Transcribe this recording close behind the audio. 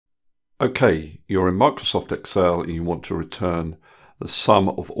Okay, you're in Microsoft Excel and you want to return the sum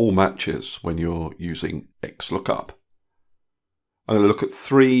of all matches when you're using XLOOKUP. I'm going to look at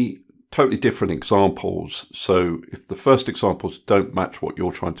three totally different examples. So if the first examples don't match what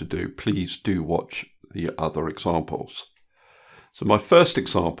you're trying to do, please do watch the other examples. So my first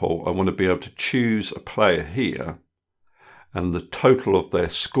example, I want to be able to choose a player here, and the total of their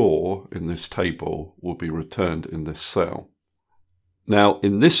score in this table will be returned in this cell. Now,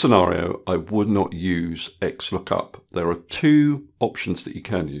 in this scenario, I would not use XLOOKUP. There are two options that you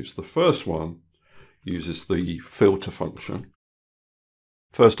can use. The first one uses the filter function.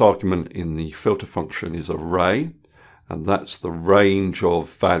 First argument in the filter function is array, and that's the range of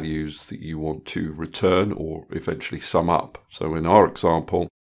values that you want to return or eventually sum up. So in our example,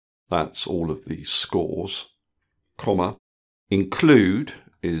 that's all of these scores, comma. Include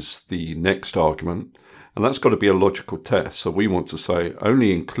is the next argument, and that's got to be a logical test. So we want to say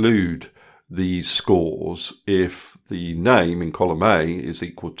only include these scores if the name in column A is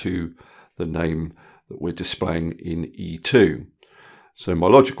equal to the name that we're displaying in E2. So my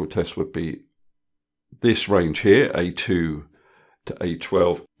logical test would be this range here, A2 to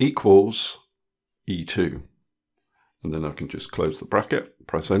A12 equals E2. And then I can just close the bracket,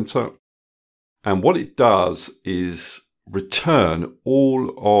 press enter. And what it does is return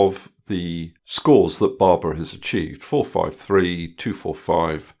all of the scores that Barbara has achieved, 453,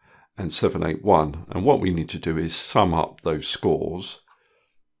 245 and 781. And what we need to do is sum up those scores.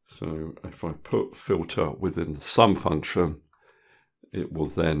 So if I put filter within the sum function, it will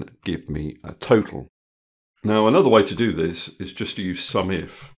then give me a total. Now another way to do this is just to use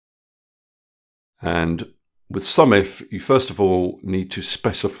SUMIF. And with SUMIF, you first of all need to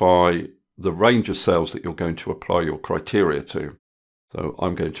specify the range of cells that you're going to apply your criteria to. So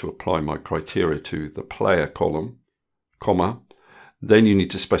I'm going to apply my criteria to the player column, comma. Then you need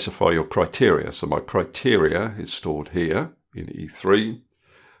to specify your criteria. So my criteria is stored here in E3,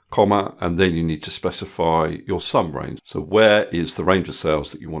 comma, and then you need to specify your sum range. So where is the range of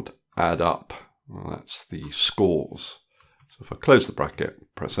cells that you want to add up? Well, that's the scores. So if I close the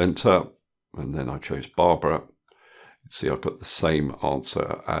bracket, press enter, and then I chose Barbara, see I got the same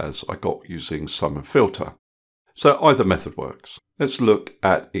answer as I got using sum and filter. So either method works. Let's look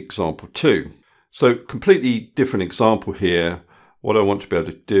at example 2. So completely different example here. What I want to be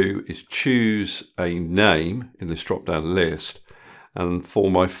able to do is choose a name in this drop-down list, and for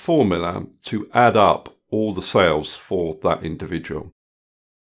my formula to add up all the sales for that individual.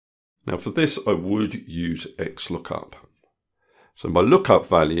 Now for this I would use XLOOKUP. So my lookup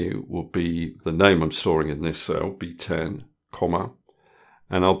value will be the name I'm storing in this cell, B10, comma,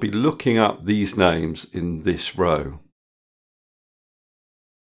 and I'll be looking up these names in this row.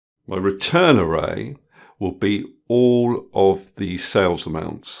 My return array will be all of the sales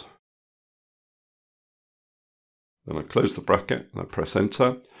amounts. Then I close the bracket and I press enter.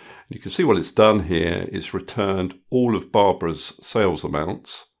 And you can see what it's done here is returned all of Barbara's sales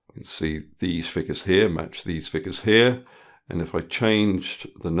amounts. You can see these figures here match these figures here. And if I changed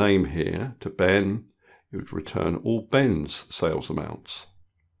the name here to Ben, it would return all Ben's sales amounts.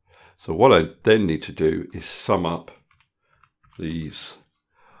 So what I then need to do is sum up these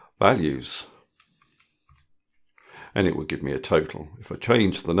values. And it will give me a total. If I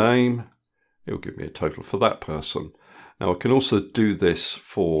change the name, it will give me a total for that person. Now I can also do this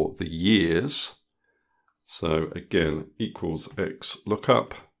for the years. So again, equals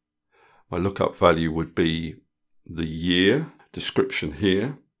XLOOKUP. My lookup value would be the year, description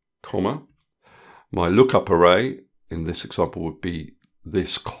here, comma. My lookup array in this example would be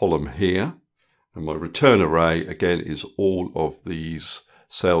this column here. And my return array again is all of these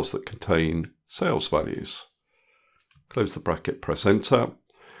cells that contain sales values. Close the bracket, press enter,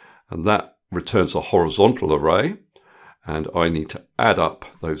 and that returns a horizontal array, and I need to add up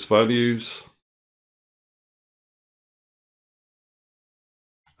those values.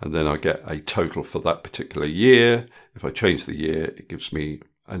 And then I get a total for that particular year. If I change the year, it gives me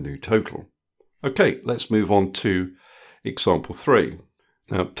a new total. Okay, let's move on to example 3.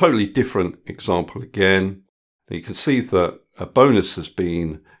 Now, totally different example again. Now, you can see that a bonus has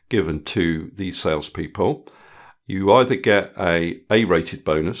been given to these salespeople. You either get a A-rated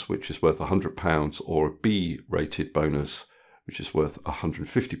bonus, which is worth £100, or a B-rated bonus, which is worth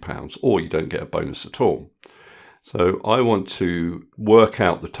 £150, or you don't get a bonus at all. So I want to work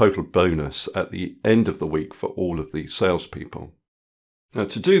out the total bonus at the end of the week for all of these salespeople. Now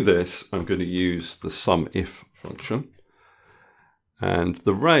to do this, I'm going to use the SUMIF function. And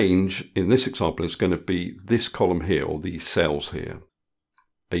the range in this example is going to be this column here, or these cells here,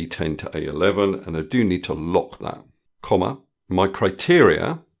 A10 to A11, and I do need to lock that, comma. My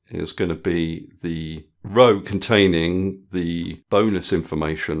criteria is going to be the row containing the bonus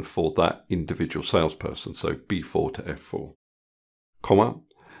information for that individual salesperson. So B4 to F4, comma.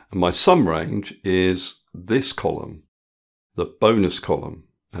 And my sum range is this column, the bonus column.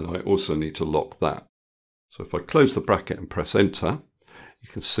 And I also need to lock that. So if I close the bracket and press enter, you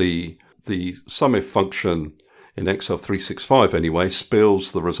can see the SUMIF function in Excel 365 anyway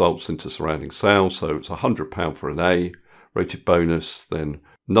spills the results into surrounding sales. So it's £100 for an A, rated bonus, then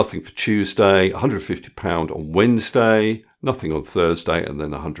nothing for Tuesday, £150 on Wednesday, nothing on Thursday, and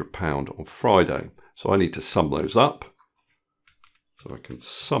then £100 on Friday. So I need to sum those up. So I can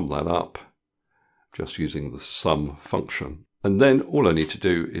sum that up just using the sum function. And then all I need to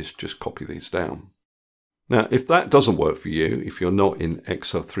do is just copy these down. Now, if that doesn't work for you, if you're not in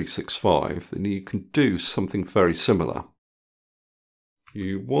Excel 365, then you can do something very similar.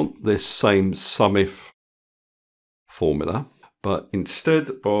 You want this same SUMIF formula, but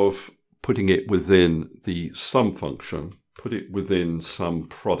instead of putting it within the sum function, put it within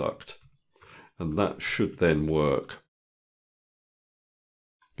SUMPRODUCT, and that should then work.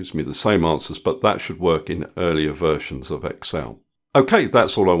 Gives me the same answers, but that should work in earlier versions of Excel. Okay,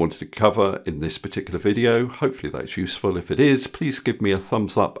 that's all I wanted to cover in this particular video. Hopefully that's useful. If it is, please give me a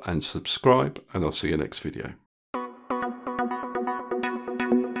thumbs up and subscribe, and I'll see you next video.